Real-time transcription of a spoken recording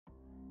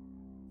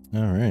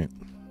All right.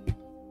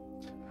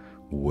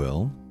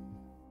 Well,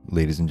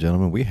 ladies and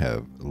gentlemen, we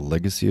have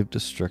Legacy of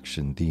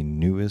Destruction, the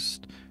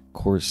newest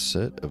core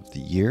set of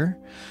the year.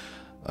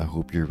 I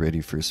hope you're ready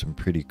for some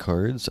pretty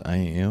cards. I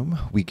am.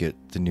 We get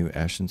the new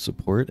Ashen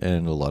support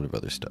and a lot of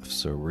other stuff.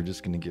 So we're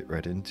just going to get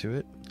right into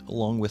it,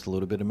 along with a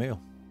little bit of mail.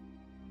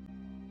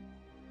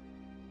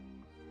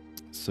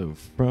 So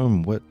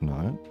from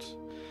Whatnot,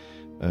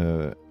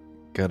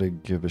 gotta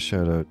give a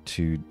shout out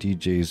to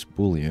DJ's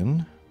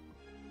Bullion.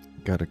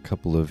 Got a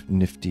couple of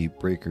nifty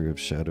Breaker of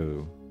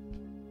Shadow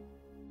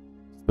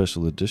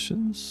special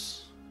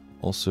editions.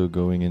 Also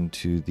going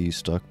into the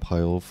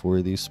stockpile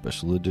for the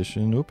special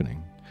edition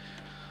opening.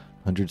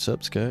 100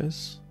 subs,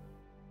 guys.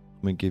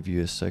 I'm gonna give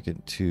you a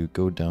second to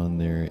go down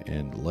there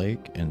and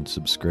like and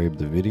subscribe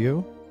the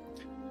video.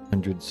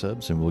 100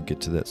 subs and we'll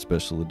get to that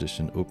special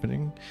edition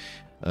opening.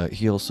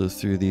 He also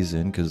threw these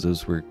in because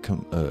those were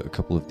a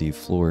couple of the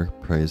floor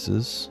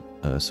prizes.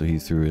 So he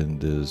threw in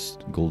this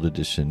gold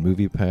edition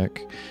movie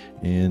pack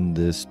and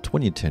this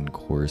 2010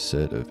 core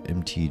set of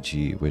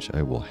MTG, which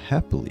I will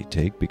happily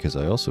take because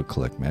I also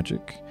collect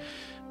Magic.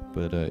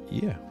 But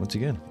yeah, once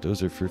again,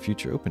 those are for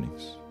future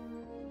openings.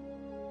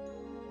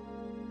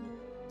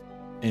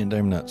 And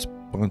I'm not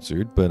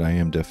sponsored, but I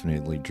am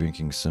definitely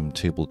drinking some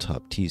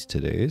tabletop teas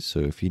today. So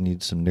if you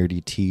need some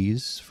nerdy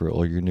teas for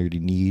all your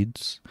nerdy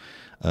needs,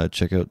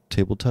 check out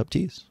Tabletop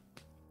Teas.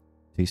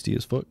 Tasty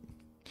as fuck.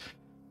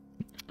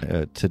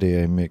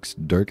 Today I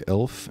mixed Dark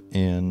Elf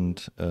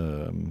and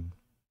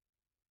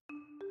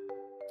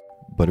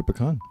Butter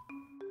Pecan.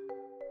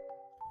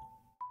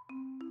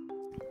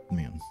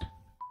 Man.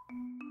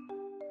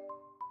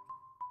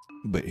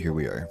 But here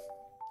we are.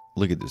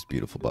 Look at this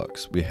beautiful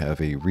box. We have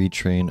a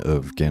retrain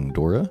of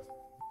Gandora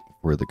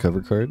for the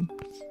cover card.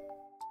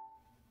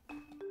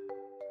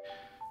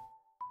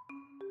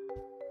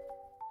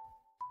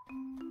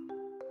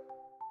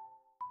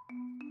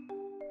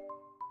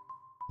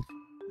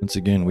 Once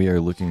again, we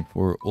are looking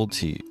for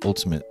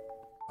ultimates,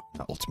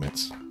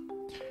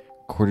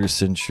 quarter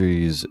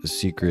centuries,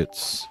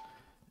 secrets,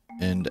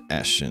 and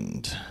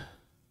ashened.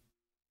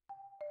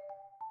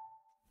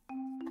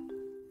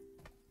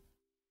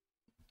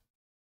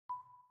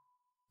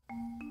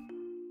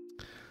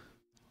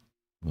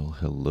 Well,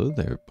 hello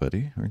there,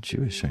 buddy. Aren't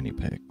you a shiny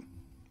pack?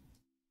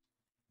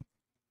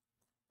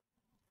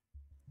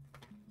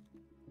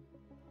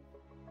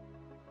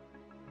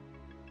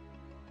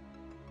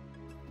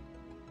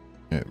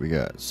 Alright, we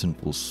got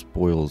Simple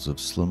Spoils of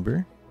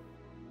Slumber,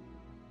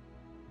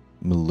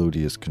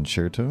 Melodious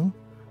Concerto,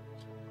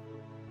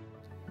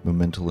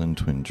 Momentalin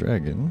Twin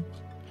Dragon,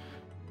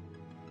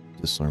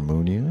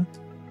 Disharmonia,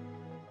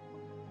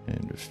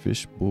 and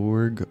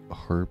Fishborg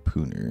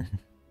Harpooner.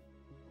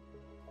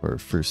 Our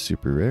first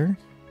super rare,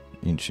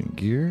 Ancient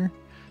Gear,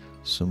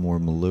 some more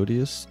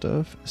melodious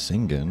stuff,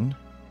 Singen,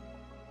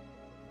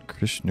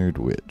 Krishnerd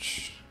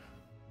Witch.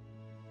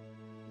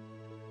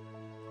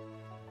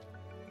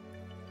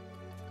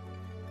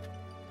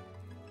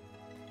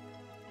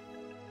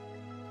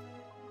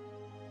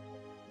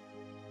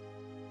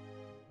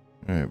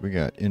 Alright, we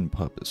got In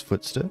Papa's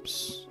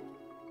Footsteps,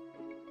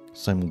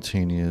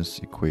 Simultaneous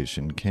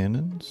Equation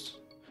Cannons,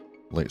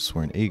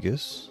 Lightsworn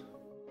Aegis,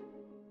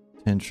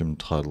 Tantrum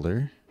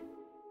Toddler.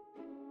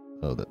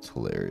 Oh, that's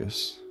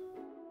hilarious.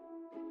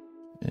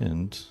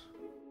 And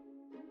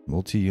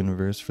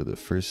Multi-Universe for the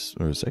first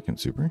or second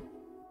super.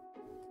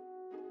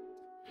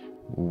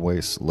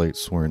 Weiss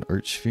Lightsworn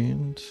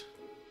Archfiend,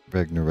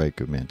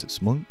 Ragnarok of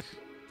Mantis Monk,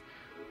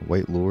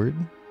 White Lord,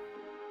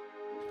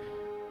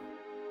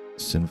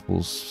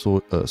 Sinful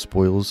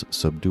Spoils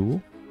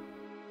Subdual.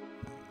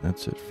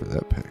 That's it for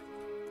that pack.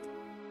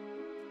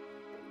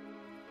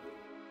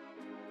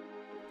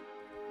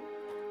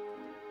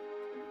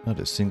 Not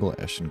a single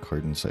Ashen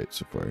card in sight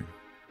so far.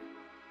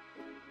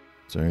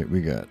 It's alright,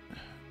 we got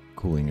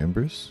Cooling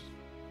Embers,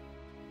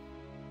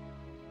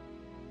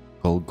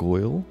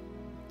 Gargoyle,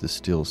 the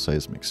Steel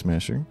Seismic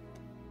Smasher,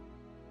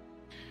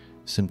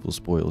 Sinful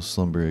Spoils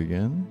Slumber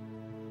again,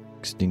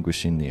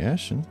 Extinguishing the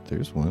Ashen,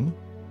 there's one,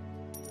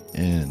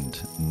 and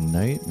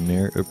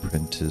Nightmare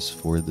Apprentice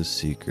for the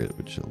Secret,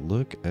 which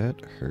look at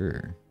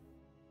her.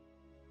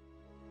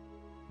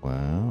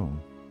 Wow.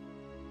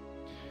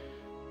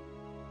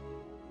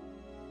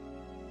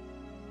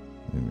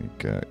 Then we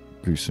got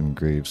Gruesome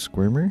Grave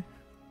Squirmer,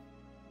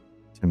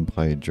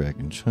 Tempai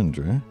Dragon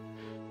Chandra,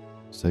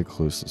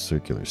 Cyclos the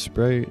Circular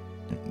Sprite,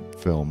 and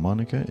Fel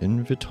Monica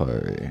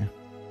Invitare.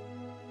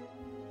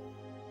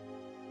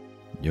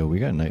 Yo, we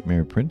got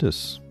Nightmare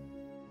Apprentice.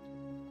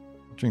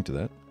 Drink to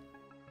that.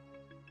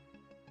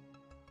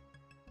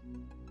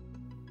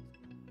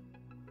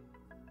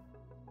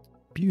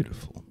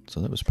 Beautiful. So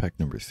that was pack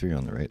number 3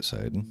 on the right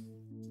side.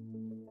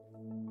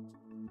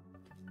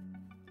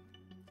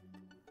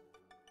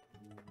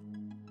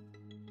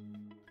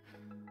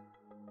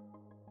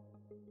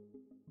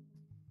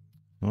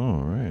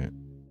 All right.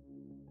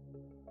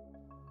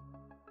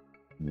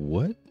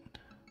 What?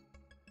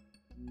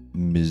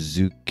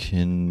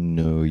 Mizukin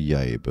no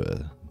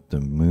Yaiba, the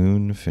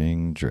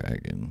Moonfang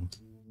Dragon.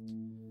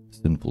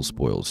 Sinful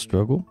Spoils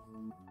Struggle,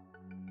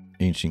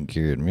 Ancient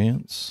Gear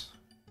Advance,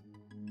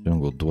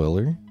 Jungle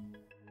Dweller,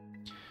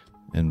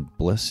 and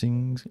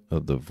Blessings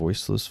of the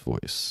Voiceless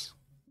Voice.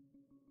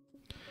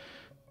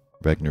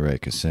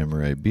 Ragnaraka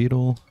Samurai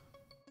Beetle,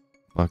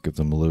 Bach of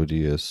the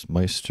Melodious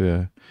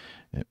Maestra,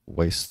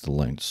 Weiss the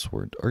Lined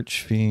Sword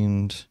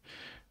Archfiend,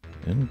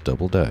 and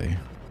Double Die.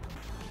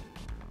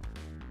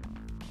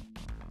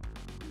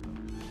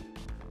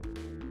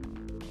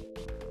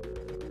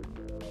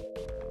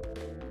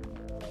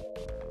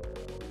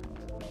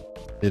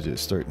 It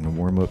is starting to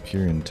warm up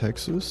here in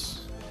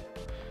Texas.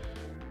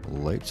 The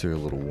lights are a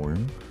little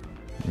warm.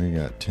 We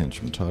got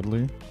Tantrum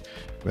Toddler,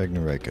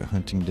 Ragnaraka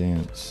Hunting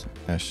Dance,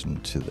 Ashen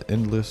to the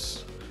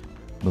Endless,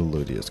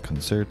 Melodious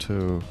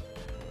Concerto,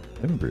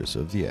 Embers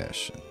of the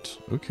Ascent.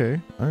 Okay,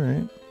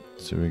 alright.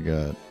 So we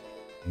got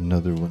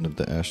another one of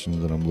the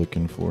Ashen that I'm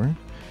looking for.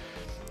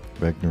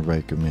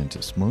 Ragnaraka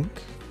Mantis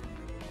Monk,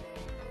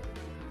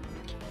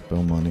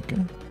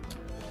 Belmonica,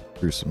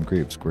 Gruesome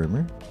Grave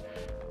Squirmer,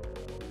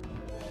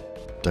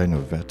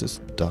 Dinovatus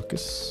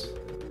Docus,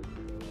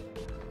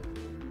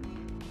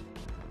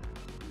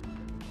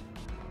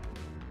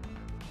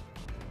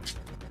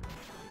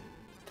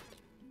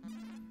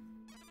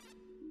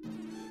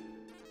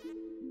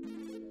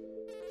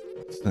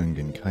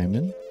 Thungan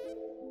Kaiman,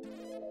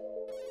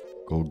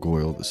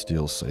 Golgoyle the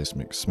Steel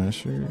Seismic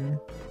Smasher,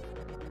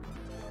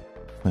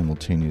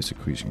 Simultaneous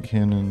Equation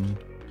Cannon,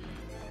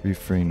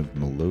 Refrain of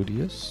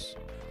Melodious,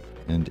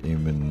 and a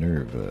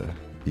Minerva,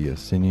 the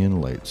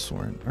Athenian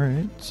Lightsworn.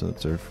 Alright, so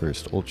that's our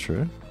first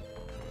Ultra.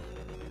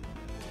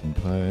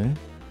 Tenpai,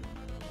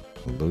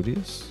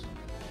 Melodious,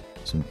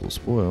 Simple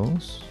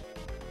Spoils,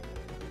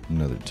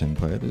 another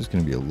Tenpai. There's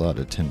going to be a lot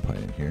of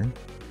Tenpai in here.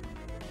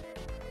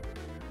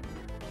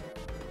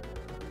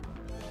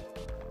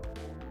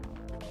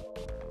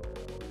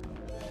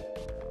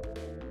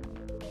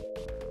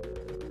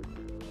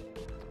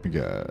 We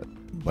got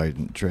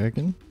Bident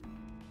Dragon,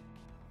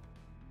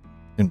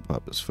 In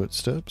Papa's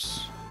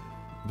Footsteps,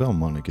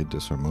 Valmonica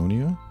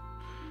Disharmonia,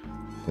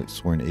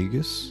 Lightsworn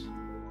Aegis,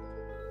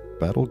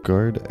 Battle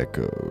Guard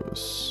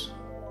Echoes.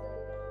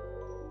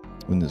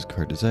 When this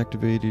card is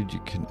activated, you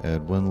can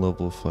add one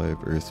level 5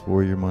 Earth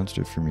Warrior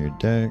monster from your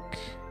deck.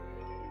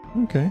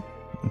 Okay,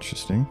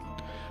 interesting.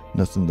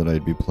 Nothing that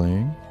I'd be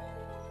playing.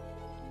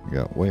 We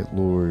got White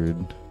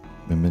Lord,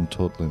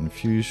 Memento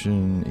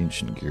Fusion,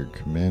 Ancient Gear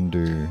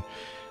Commander,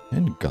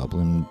 and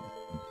Goblin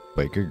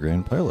Biker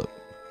Grand Pilot.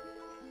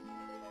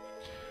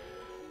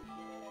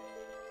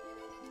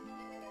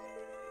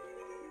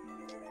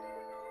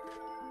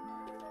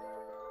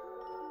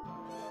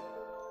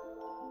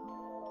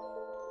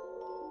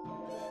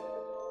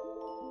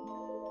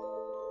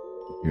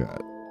 You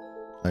got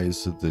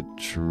Eyes of the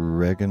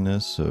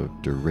Dragoness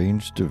of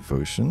Deranged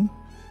Devotion.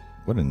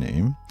 What a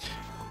name.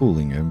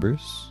 Cooling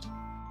Embers,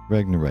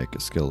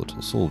 Ragnaraka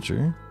Skeletal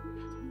Soldier,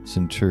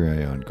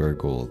 Centurion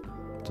Gargoyle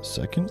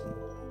II,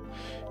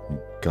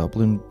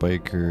 Goblin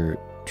Biker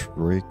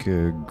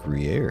Troika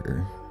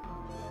Gruyere.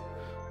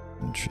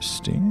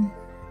 Interesting.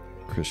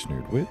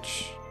 Krishnerd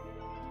Witch,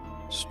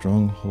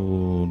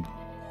 Stronghold,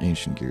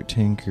 Ancient Gear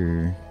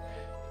Tanker,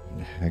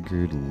 and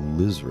Haggard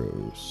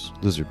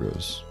Lizard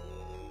Rose.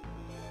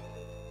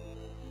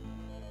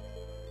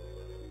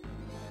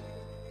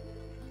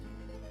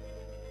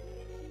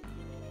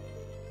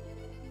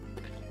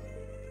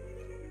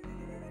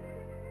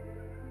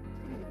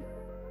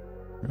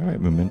 Alright,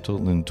 Memento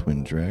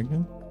Twin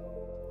Dragon,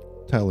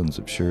 Talons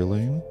of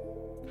Shirlane,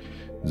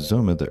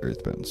 Zoma the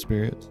Earthbound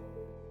Spirit,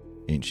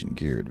 Ancient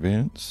Gear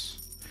Advance,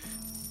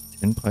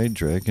 Tenpai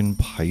Dragon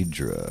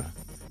Pydra.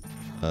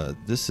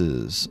 This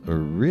is a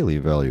really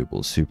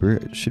valuable super.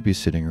 It should be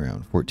sitting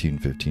around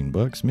 14-15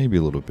 bucks, maybe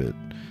a little bit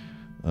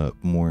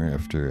more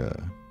after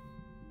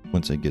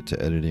once I get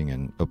to editing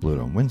and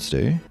upload on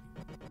Wednesday.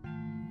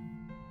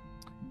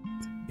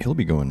 He'll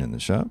be going in the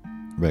shop.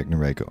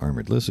 Ragnaraka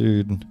Armored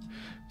Lizard,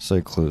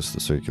 Cyclos the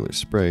Circular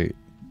Sprite,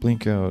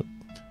 Blink Out,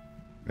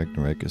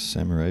 Ragnaraka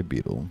Samurai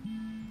Beetle.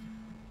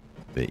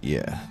 But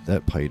yeah,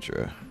 that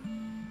Pydra.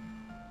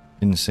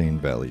 Insane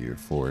value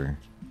for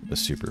a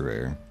super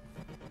rare.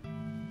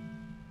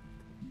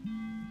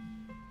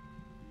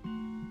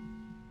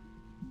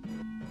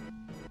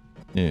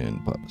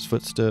 In Papa's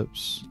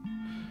Footsteps,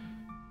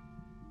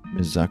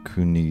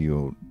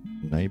 Mizaku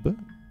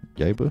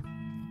Yaiba,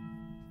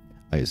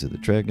 Eyes of the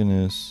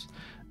Dragoness,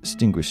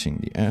 Extinguishing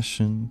the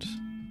Ascent,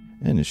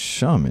 and a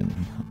Shaman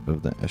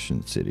of the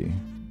Ashen City.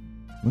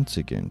 Once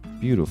again,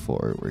 beautiful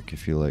artwork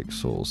if you like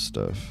soul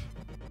stuff.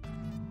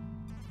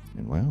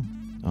 And wow,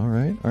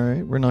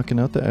 alright, we're knocking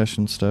out the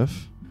Ashen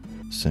stuff.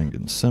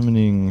 Sangan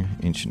Summoning,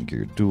 Ancient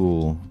Gear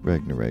Duel,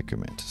 Ragnaraka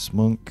Mantis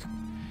Monk,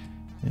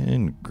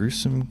 and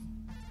Gruesome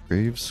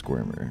Grave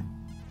Squirmer.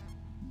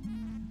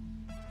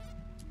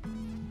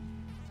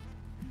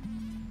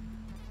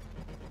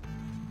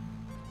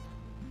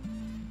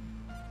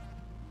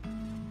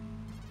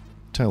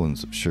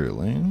 Talons of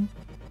Shirlane,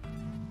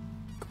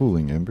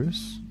 Cooling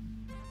Embers,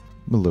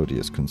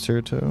 Melodious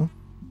Concerto,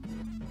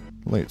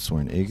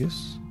 Lightsworn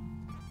Aegis,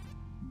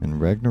 And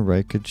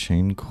Ragnarika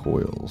chain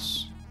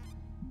coils.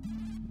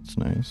 That's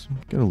nice.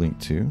 Got a link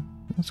too.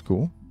 That's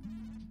cool.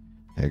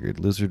 Haggard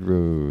Lizard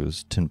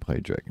Rose,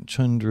 Tenpai Dragon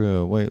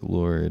Chandra, White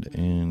Lord,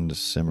 and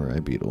Samurai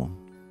Beetle.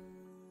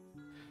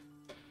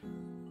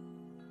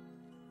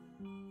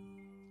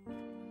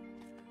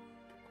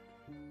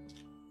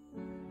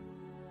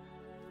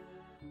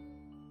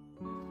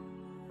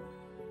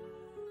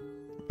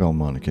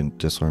 Valmonican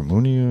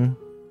Disharmonia,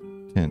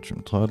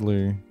 Tantrum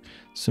Toddler,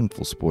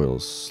 Sinful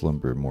Spoils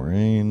Slumber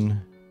Moraine,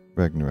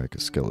 Ragnarika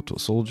Skeletal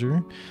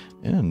Soldier,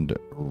 and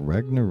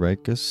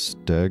Ragnarika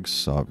Stag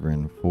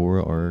Sovereign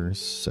for our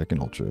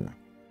second Ultra.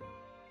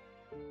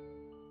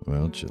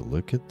 Well, you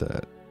look at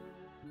that.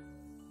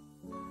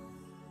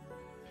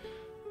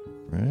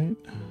 Right?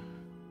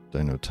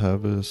 Dino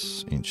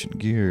Tavis, Ancient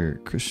Gear,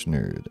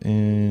 Krishnerd,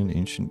 and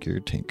Ancient Gear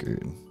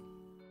Tankard.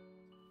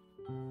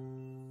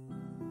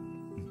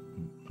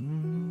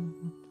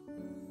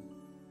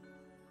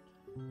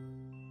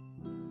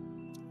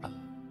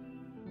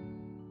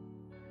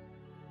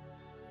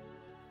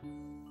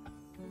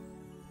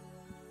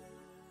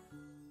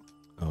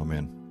 Oh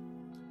man,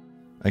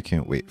 I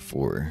can't wait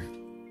for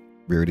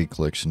Rarity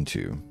Collection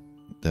 2.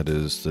 That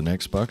is the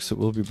next box that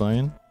we'll be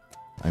buying.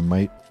 I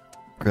might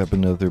grab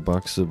another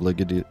box of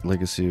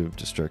Legacy of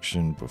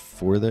Destruction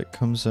before that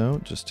comes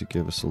out, just to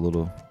give us a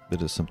little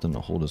bit of something to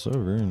hold us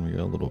over, and we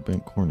got a little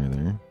bent corner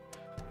there.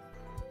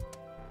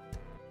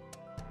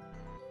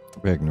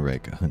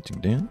 Ragnarika Hunting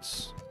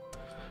Dance,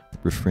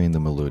 Refrain the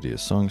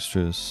Melodious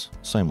Songstress,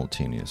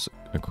 Simultaneous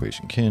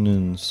Equation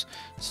Cannons,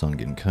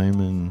 Sungen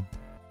Kaiman,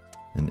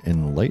 an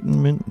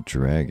Enlightenment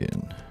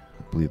Dragon.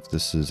 I believe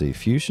this is a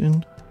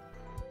fusion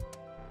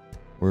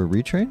or a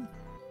retrain.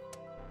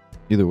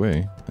 Either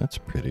way, that's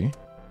pretty.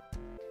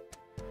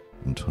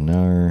 And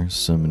Tonar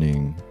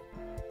summoning.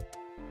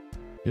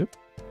 Yep.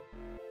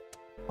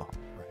 All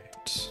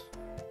right.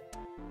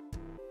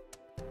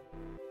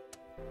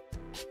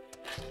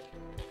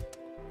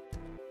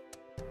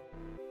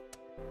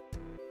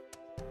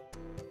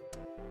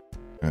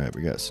 All right,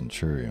 we got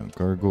Centurion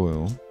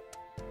Gargoyle,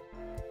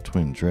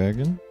 Twin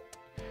Dragon,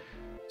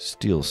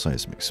 Steel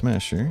Seismic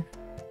Smasher,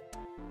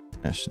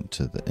 Ash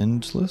into the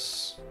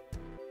Endless,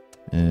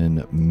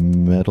 and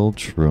Metal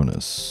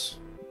Tronus.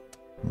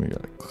 We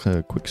got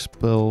a quick play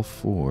spell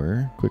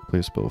for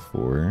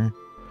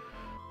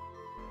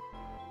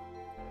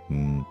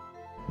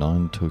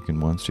non-token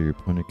monster your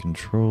opponent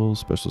controls.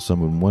 Special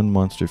summon one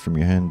monster from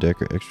your hand,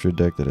 deck, or extra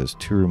deck that has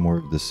two or more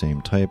of the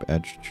same type,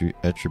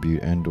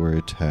 attribute, and/or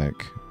attack,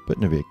 but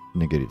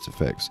negate its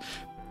effects.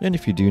 And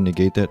if you do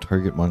negate that,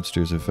 target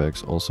monster's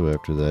effects also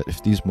after that.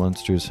 If these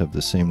monsters have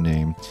the same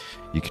name,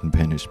 you can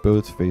banish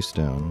both face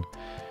down.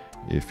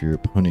 If your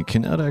opponent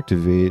cannot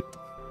activate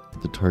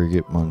the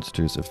target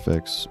monster's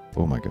effects,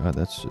 oh my god,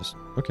 that's just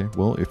okay.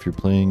 Well, if you're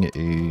playing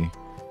a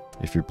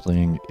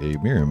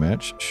mirror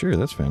match, sure,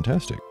 that's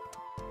fantastic.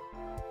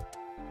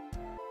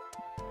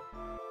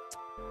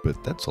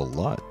 But that's a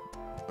lot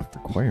of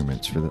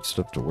requirements for that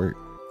stuff to work,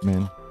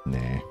 man.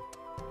 Nah.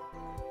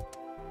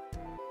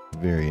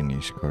 Very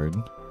niche card.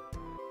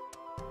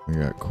 We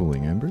got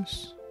Cooling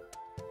Embers,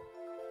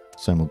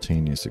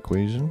 Simultaneous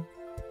Equation,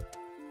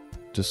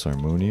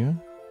 Disharmonia,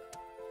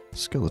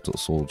 Skeletal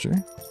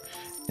Soldier,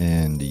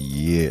 and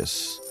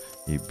yes,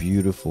 a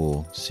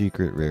beautiful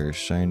secret rare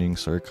Shining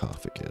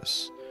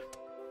Sarcophagus.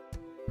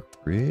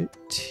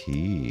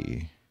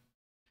 Pretty.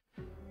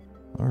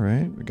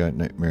 Alright, we got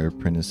Nightmare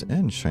Apprentice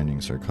and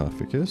Shining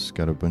Sarcophagus.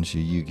 Got a bunch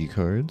of Yugi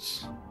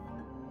cards.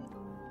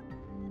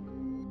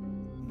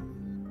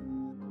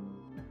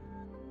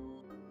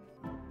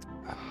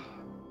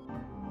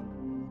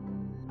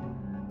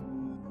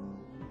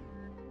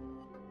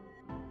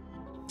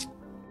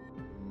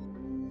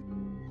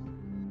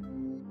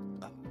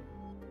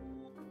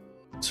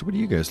 So what are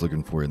you guys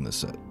looking for in this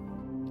set?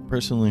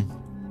 Personally,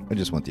 I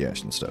just want the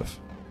Ashen stuff.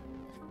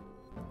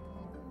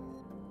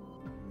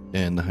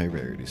 And the high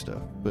rarity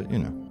stuff. But, you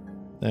know,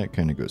 that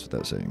kind of goes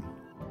without saying.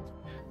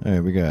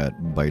 Alright, we got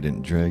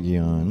Bident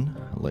Dragion,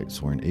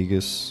 Lightsworn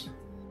Aegis,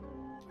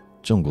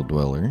 Jungle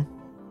Dweller,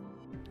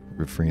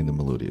 Refrain the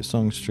Melodious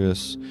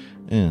Songstress,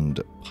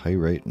 and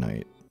Pyrite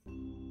Knight.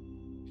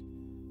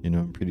 You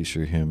know, I'm pretty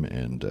sure him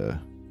and,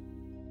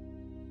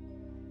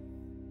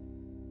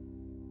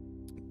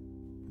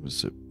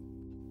 was it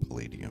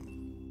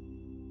Palladium?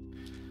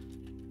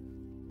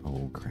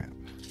 Oh crap.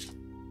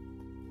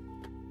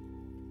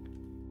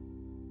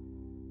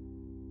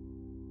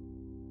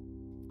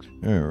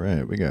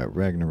 Alright, we got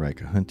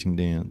Ragnarika Hunting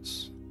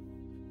Dance,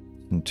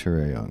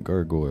 Centurion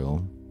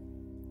Gargoyle,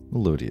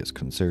 Melodious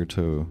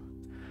Concerto,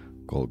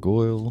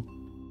 Gargoyle,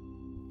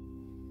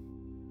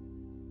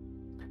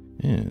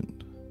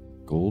 and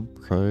Gold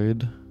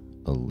Pride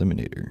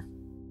Eliminator.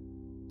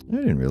 I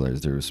didn't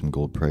realize there was some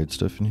Gold Pride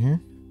stuff in here.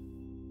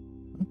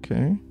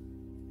 Okay.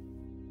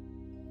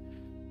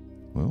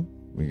 Well,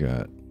 we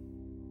got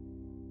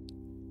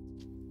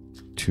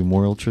 2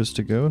 more Ultras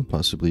to go and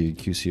possibly a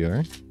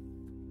QCR.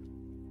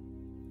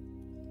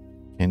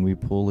 Can we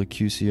pull a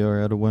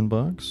QCR out of one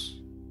box?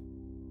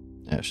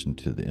 Ash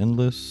into the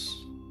Endless,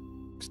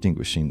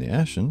 Extinguishing the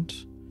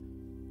Ascent,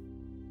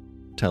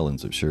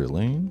 Talons of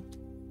Lane,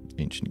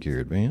 Ancient Gear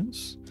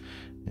Advance,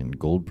 and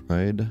Gold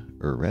Pride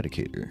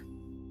Eradicator.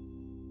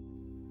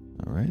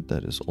 Alright,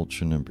 that is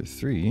Ultra number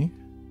 3.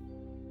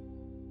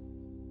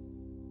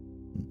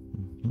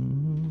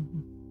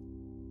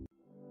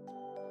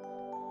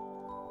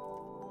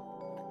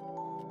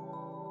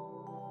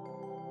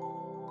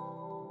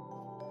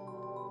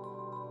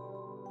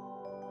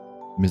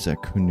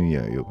 Mizaku no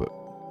Yaiba.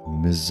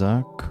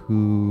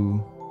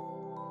 Mizaku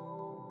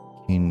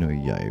no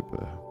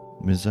Yaiba.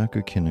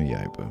 Mizaku no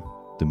Yaiba.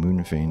 The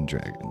Moonfane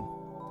Dragon.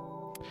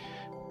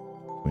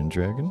 Twin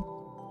Dragon.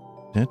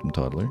 Phantom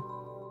Toddler.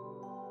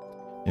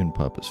 In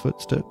Papa's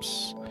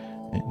Footsteps.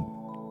 And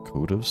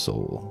Code of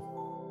Soul.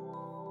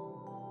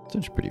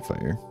 Such pretty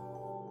fire.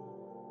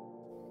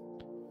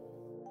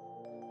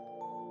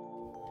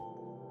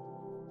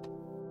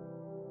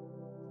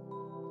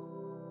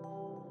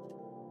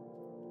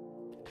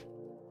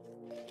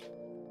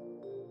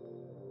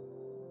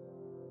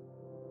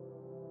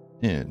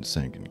 And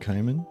Sangan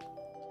Kaiman,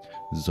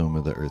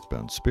 Zoma the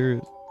Earthbound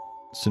Spirit,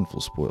 Sinful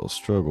Spoil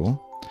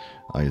Struggle,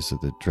 Eyes of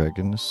the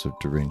Dragoness of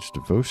Deranged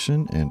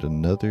Devotion, and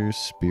another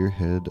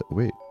Spearhead.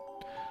 Wait,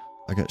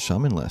 I got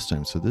Shaman last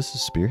time, so this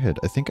is Spearhead.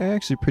 I think I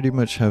actually pretty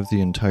much have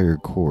the entire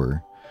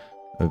core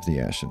of the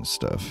Ashen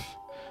stuff.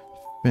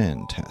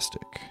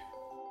 Fantastic.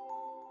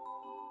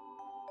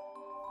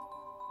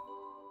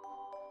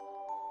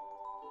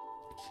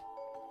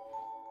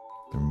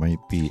 There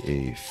might be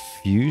a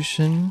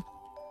fusion.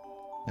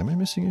 Am I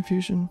missing a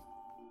fusion?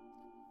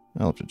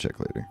 I'll have to check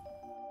later.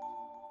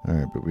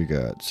 Alright, but we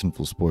got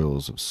Sinful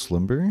Spoils of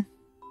Slumber,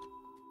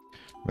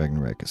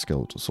 Ragnarok a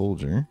Skeletal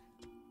Soldier,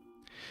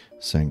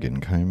 Sangan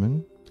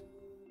Kaiman,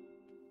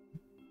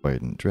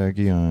 Biden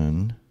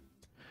Dragion,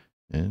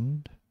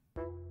 and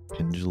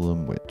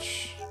Pendulum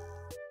Witch.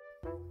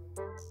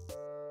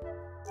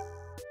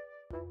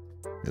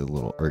 Got a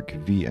little Arc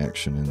V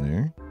action in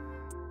there.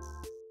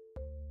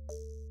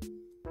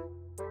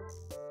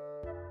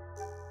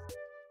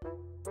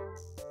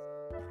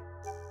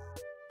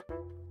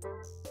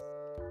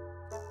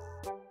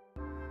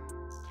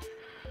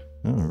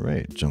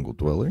 Alright, Jungle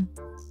Dweller,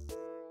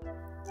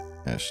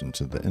 Ashen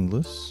to the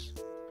Endless,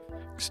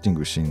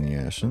 Extinguishing the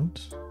Ashen,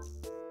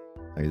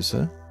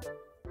 Isa,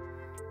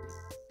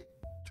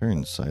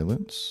 Turn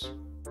Silence,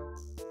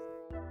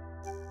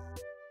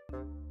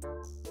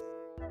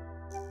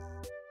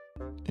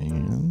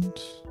 and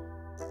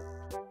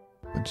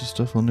a bunch of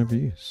stuff I'll never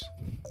use.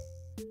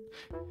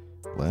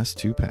 Last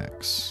 2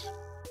 packs.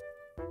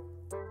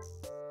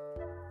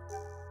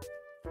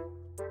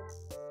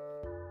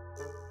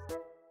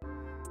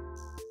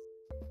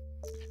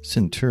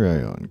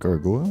 Centurion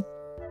Gargoyle,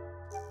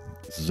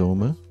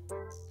 Zoma,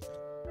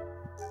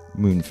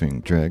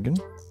 Moonfang Dragon,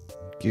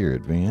 Gear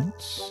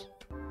Advance,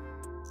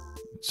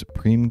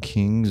 Supreme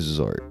King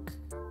Zark,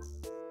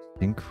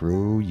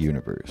 Synchro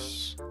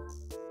Universe.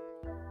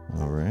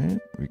 Alright,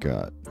 we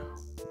got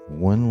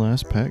one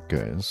last pack,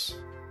 guys.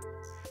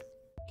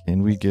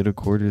 Can we get a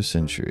quarter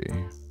century?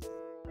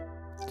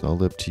 It's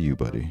all up to you,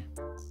 buddy.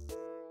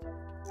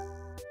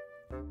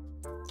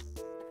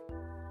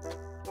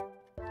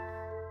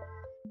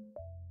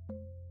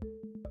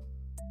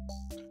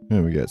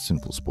 And we got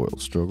Sinful Spoil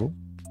Struggle,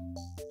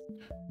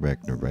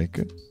 Ragnarok,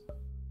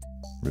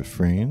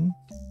 Refrain,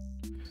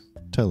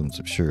 Talons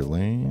of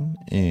Lane,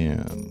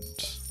 and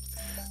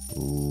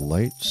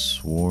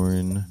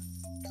Lightsworn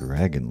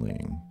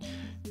Dragonling.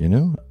 You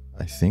know,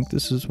 I think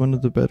this is one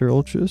of the better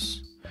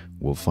ultras.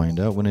 We'll find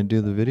out when I do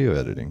the video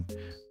editing.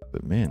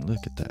 But man,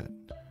 look at that.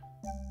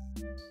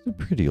 It's a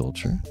pretty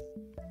ultra.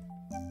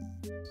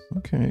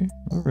 Okay,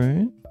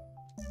 alright.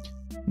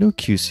 No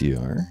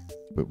QCR,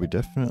 but we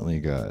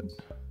definitely got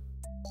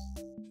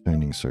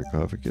Shining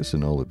Sarcophagus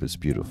in all of its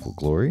beautiful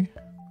glory,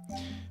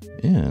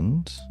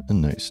 and a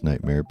nice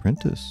Nightmare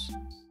Apprentice.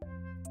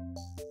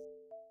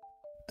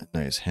 A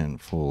nice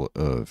handful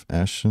of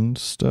Ashen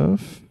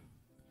stuff.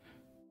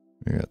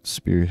 We got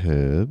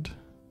Spearhead,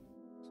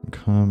 some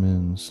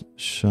commons,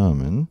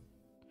 Shaman,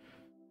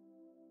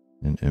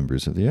 and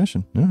Embers of the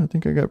Ashen. No, I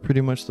think I got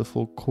pretty much the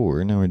full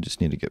core. Now I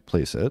just need to get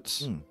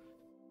playsets.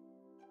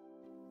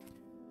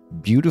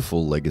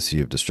 Beautiful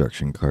Legacy of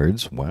Destruction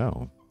cards.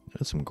 Wow,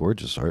 that's some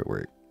gorgeous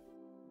artwork.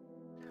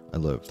 I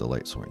love the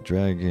Lightsworn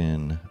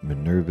Dragon,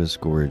 Minerva's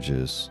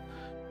gorgeous.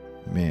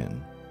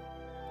 Man,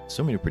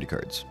 so many pretty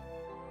cards.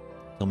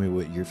 Tell me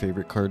what your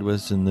favorite card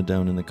was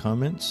down in the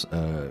comments.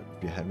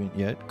 If you haven't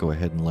yet, go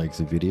ahead and like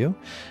the video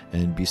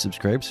and be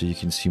subscribed so you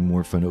can see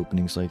more fun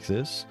openings like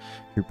this.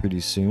 Here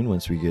pretty soon,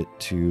 once we get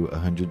to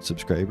 100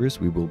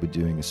 subscribers, we will be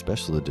doing a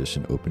special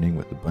edition opening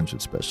with a bunch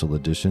of special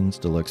editions,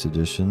 deluxe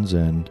editions,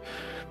 and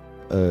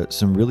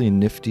some really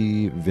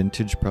nifty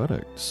vintage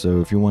products. So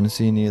if you want to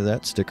see any of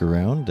that, stick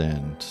around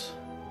and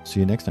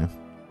see you next time.